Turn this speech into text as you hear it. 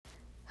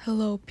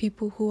Hello,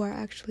 people who are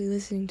actually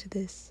listening to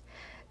this.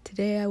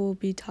 Today I will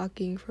be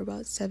talking for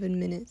about 7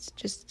 minutes,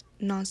 just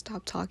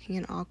non-stop talking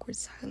in awkward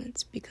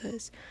silence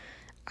because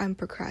I'm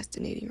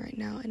procrastinating right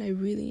now and I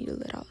really need to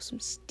let out some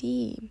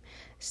steam.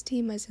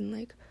 Steam as in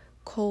like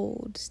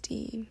cold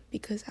steam,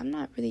 because I'm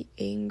not really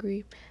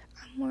angry.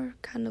 I'm more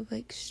kind of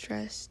like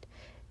stressed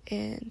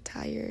and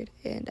tired,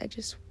 and I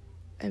just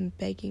am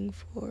begging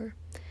for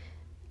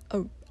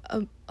a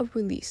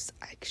release,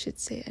 I should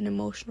say, an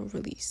emotional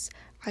release.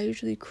 I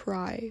usually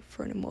cry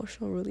for an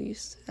emotional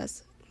release.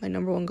 That's my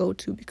number one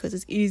go-to because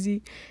it's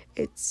easy,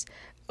 it's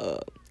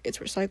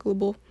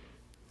recyclable.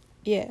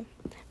 Yeah,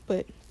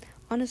 but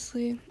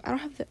honestly, I don't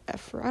have the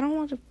effort. I don't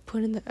want to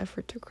put in the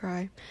effort to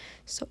cry.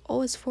 So,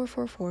 it's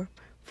 444.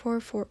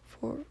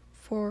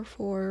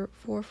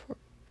 444.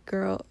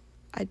 Girl,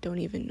 I don't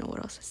even know what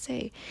else to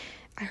say.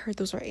 I heard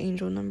those are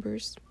angel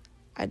numbers.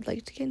 I'd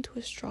like to get into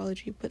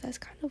astrology, but that's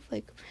kind of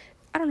like,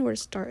 I don't know where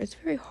to start. It's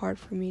very hard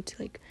for me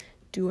to like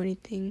do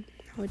anything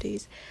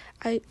nowadays.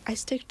 I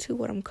stick to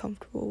what I'm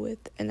comfortable with,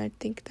 and I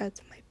think that's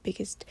my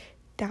biggest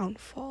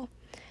downfall.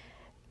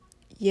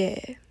 Yeah,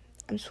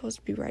 I'm supposed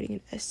to be writing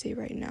an essay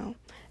right now.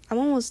 I'm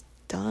almost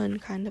done,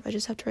 kind of. I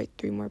just have to write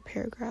 3 more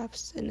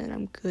paragraphs, and then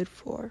I'm good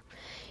for.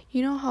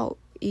 You know how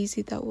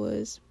easy that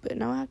was? But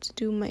now I have to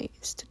do my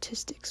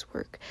statistics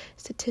work.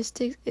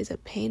 Statistics is a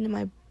pain in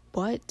my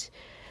butt.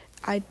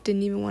 I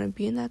didn't even want to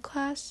be in that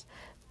class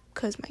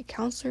because my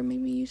counselor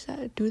made me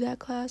do that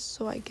class,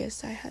 so I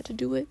guess I had to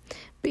do it.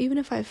 But even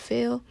if I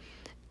fail,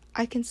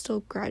 I can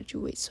still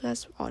graduate, so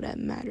that's all that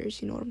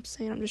matters. You know what I'm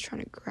saying? I'm just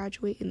trying to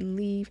graduate and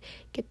leave,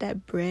 get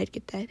that bread,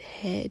 get that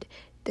head,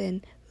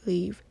 then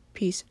leave.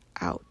 Peace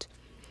out.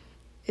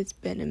 It's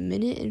been 1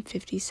 minute and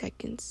 50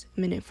 seconds,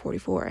 1 minute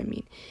 44, I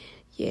mean.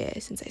 Yeah,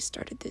 since I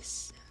started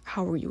this.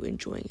 How are you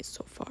enjoying it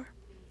so far?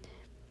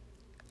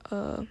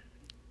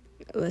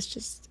 Let's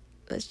just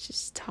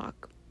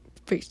talk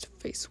face to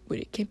face with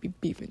it. Can't be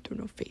beefing through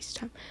no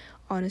FaceTime.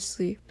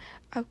 Honestly,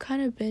 I've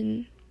kind of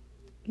been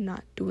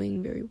not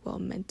doing very well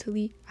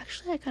mentally.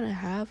 Actually, I kind of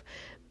have,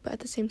 but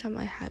at the same time,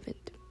 I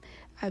haven't.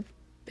 I've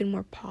been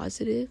more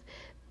positive,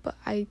 but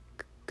I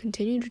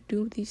continue to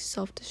do these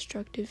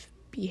self-destructive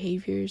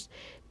behaviors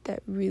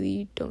that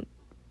really don't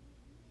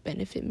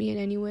benefit me in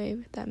any way,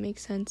 if that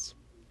makes sense.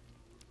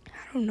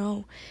 I don't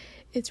know.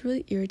 It's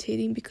really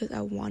irritating because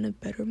I want to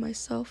better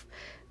myself,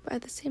 but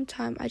at the same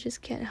time, I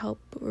just can't help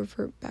but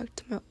revert back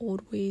to my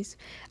old ways.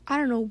 I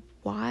don't know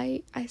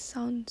why I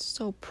sound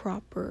so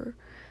proper.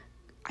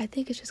 I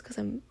think it's just because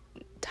I'm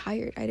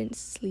tired. I didn't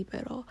sleep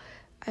at all.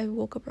 I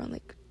woke up around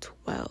like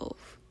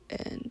 12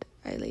 and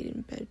I laid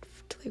in bed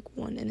till like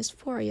 1, and it's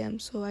 4 a.m.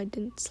 so I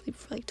didn't sleep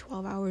for like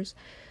 12 hours.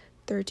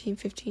 13,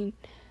 15.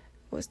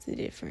 What's the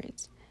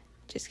difference?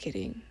 Just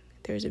kidding.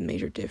 There's a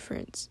major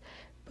difference.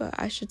 But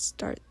I should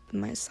start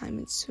my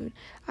assignments soon.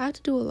 I have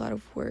to do a lot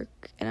of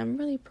work, and I'm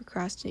really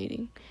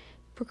procrastinating.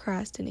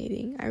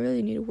 I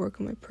really need to work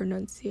on my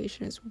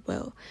pronunciation as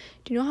well.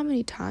 Do you know how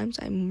many times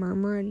I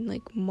murmur and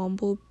like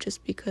mumble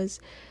just because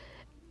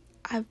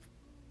I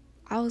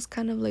was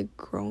kind of like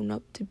grown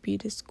up to be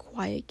this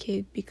quiet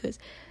kid, because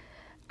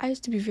I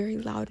used to be very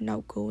loud and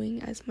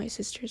outgoing, as my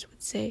sisters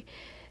would say.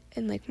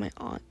 And like my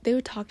aunt, they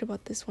would talk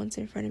about this once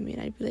in front of me,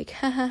 and I'd be like,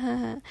 ha ha ha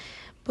ha.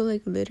 But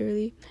like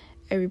literally,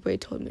 everybody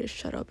told me to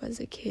shut up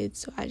as a kid,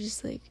 so I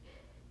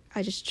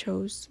just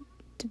chose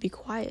to be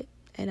quiet.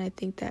 And I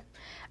think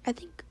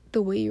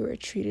the way you were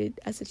treated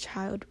as a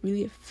child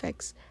really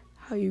affects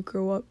how you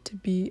grow up to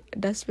be.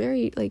 That's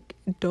very like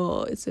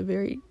dull. It's a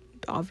very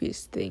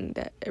obvious thing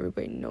that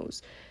everybody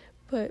knows,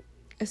 but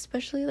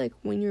especially like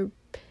when you're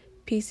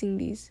piecing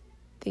these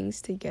things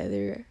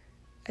together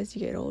as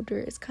you get older,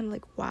 it's kind of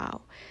like,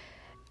 wow,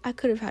 I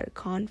could have had a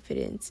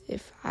confidence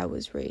if I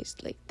was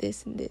raised like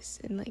this and this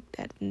and like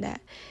that and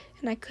that,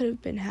 and I could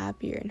have been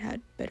happier and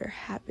had better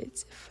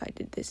habits if I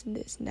did this and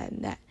this and that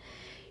and that.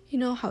 You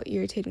know how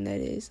irritating that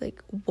is?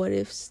 Like,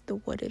 the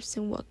what ifs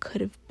and what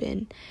could have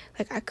been.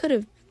 Like, I could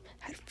have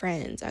had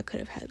friends. I could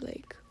have had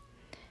like,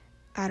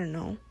 I don't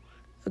know,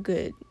 a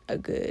good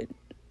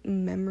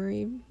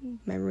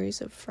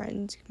memories of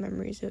friends,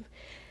 memories of,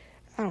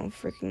 I don't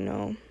freaking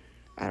know.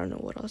 I don't know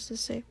what else to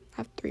say. I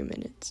have 3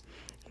 minutes.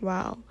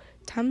 Wow,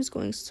 time is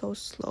going so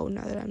slow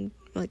now that I'm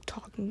like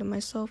talking to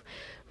myself.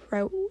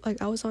 Right,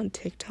 like I was on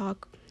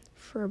TikTok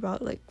for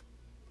about like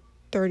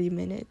 30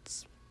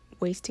 minutes,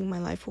 wasting my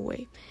life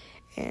away,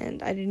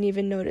 and I didn't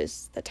even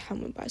notice that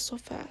time went by so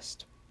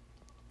fast.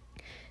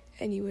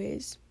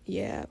 Anyways,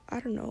 yeah,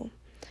 I don't know.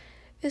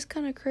 It's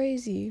kind of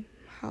crazy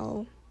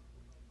how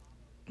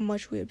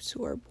much we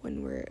absorb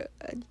when we're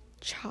a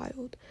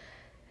child.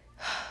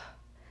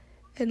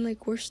 And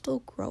like we're still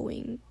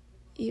growing,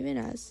 even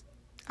as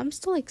I'm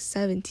still like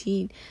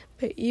 17,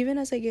 but even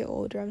as I get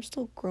older, I'm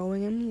still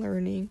growing and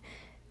learning.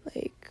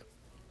 Like,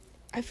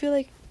 I feel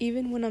like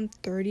even when I'm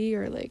 30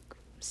 or like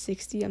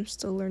 60, I'm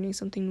still learning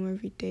something new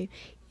every day,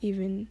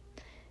 even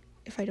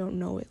if I don't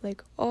know it.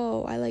 Like,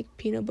 oh, I like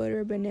peanut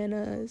butter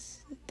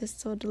bananas, that's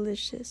so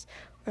delicious.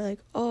 Or like,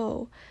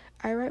 oh,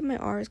 I write my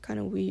R's kind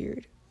of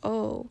weird.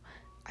 Oh,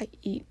 I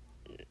eat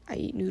I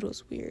eat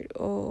noodles weird.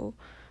 Oh,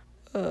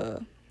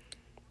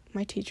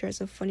 my teacher has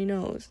a funny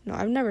nose. No,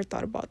 I've never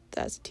thought about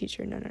that as a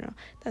teacher. No.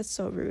 That's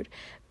so rude.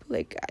 But,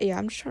 like, yeah,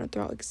 I'm just trying to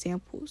throw out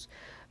examples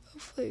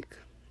of, like,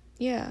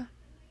 yeah.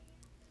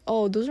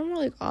 Oh, those are more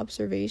like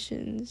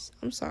observations.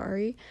 I'm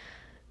sorry.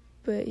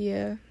 But,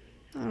 yeah,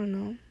 I don't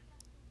know.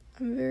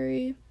 I'm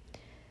very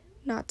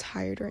not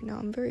tired right now.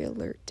 I'm very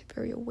alert,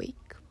 very awake.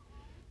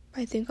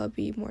 I think I'll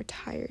be more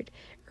tired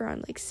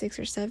around, like, 6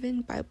 or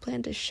 7. But I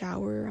plan to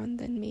shower around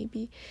then,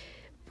 maybe.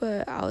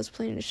 But I was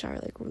planning to shower,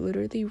 like,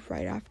 literally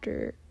right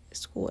after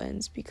school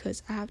ends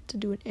because I have to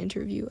do an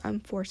interview. I'm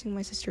forcing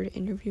my sister to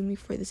interview me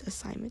for this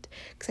assignment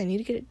because I need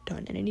to get it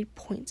done and I need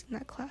points in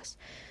that class.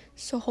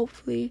 So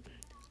hopefully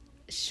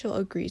she'll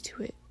agree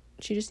to it.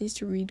 She just needs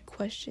to read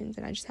questions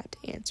and I just have to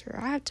answer.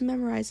 I have to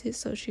memorize it,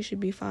 so she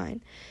should be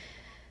fine.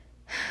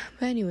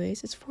 But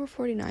anyways, it's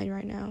 4:49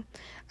 right now.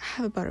 I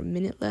have about a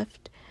minute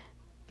left.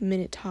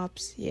 Minute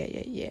tops.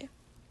 Yeah.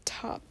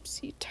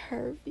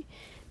 Topsy-turvy.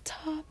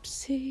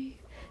 Topsy-turvy.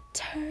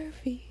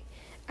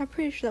 I'm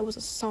pretty sure that was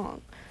a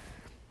song.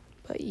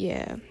 But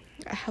yeah,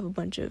 I have a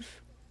bunch of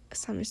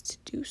assignments to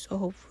do, so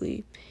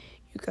hopefully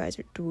you guys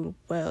are doing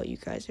well. You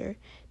guys are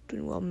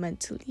doing well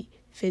mentally,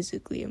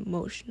 physically,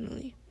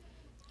 emotionally.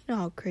 You know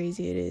how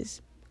crazy it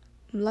is.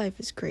 Life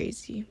is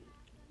crazy.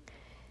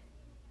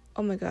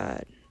 Oh my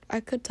god, I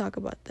could talk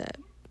about that.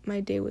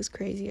 My day was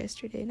crazy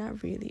yesterday.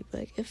 Not really,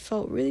 but like, it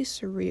felt really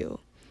surreal.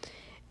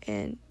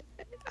 And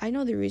I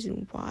know the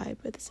reason why,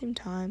 but at the same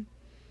time,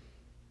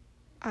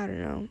 I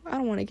don't know. I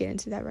don't want to get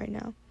into that right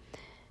now.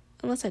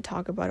 Unless I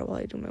talk about it while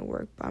I do my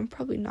work, but I'm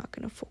probably not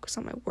going to focus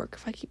on my work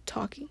if I keep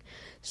talking.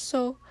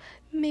 So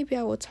maybe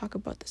I will talk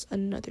about this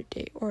another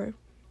day, or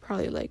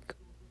probably like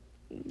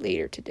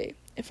later today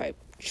if I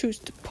choose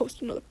to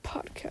post another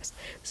podcast.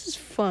 This is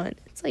fun.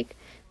 It's like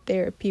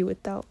therapy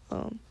without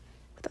the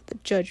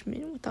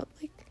judgment, without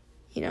like,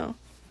 you know,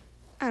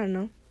 I don't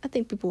know. I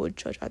think people would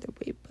judge either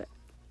way, but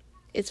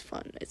it's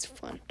fun.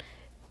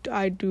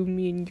 I do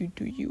me and you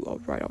do you. All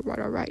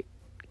right.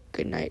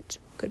 Good night.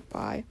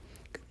 Goodbye.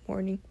 Good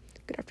morning.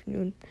 Good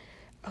afternoon.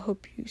 I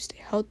hope you stay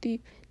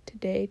healthy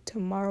today,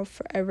 tomorrow,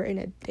 forever, in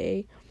a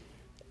day,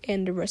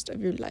 and the rest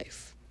of your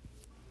life.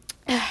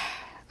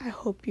 I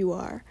hope you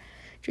are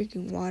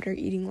drinking water,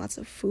 eating lots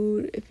of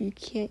food. If you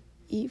can't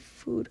eat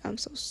food, I'm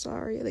so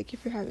sorry. Like,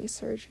 if you're having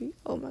surgery,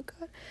 oh my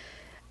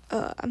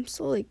god. I'm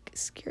so, like,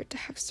 scared to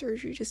have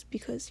surgery just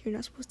because you're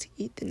not supposed to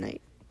eat the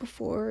night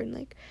before. And,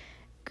 like,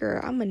 girl,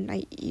 I'm a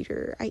night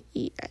eater. I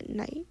eat at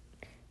night.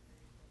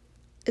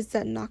 Is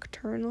that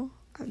nocturnal?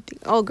 I'm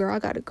thinking, oh girl, I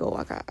gotta go.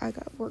 I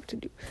got work to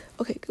do.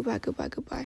 Okay, goodbye.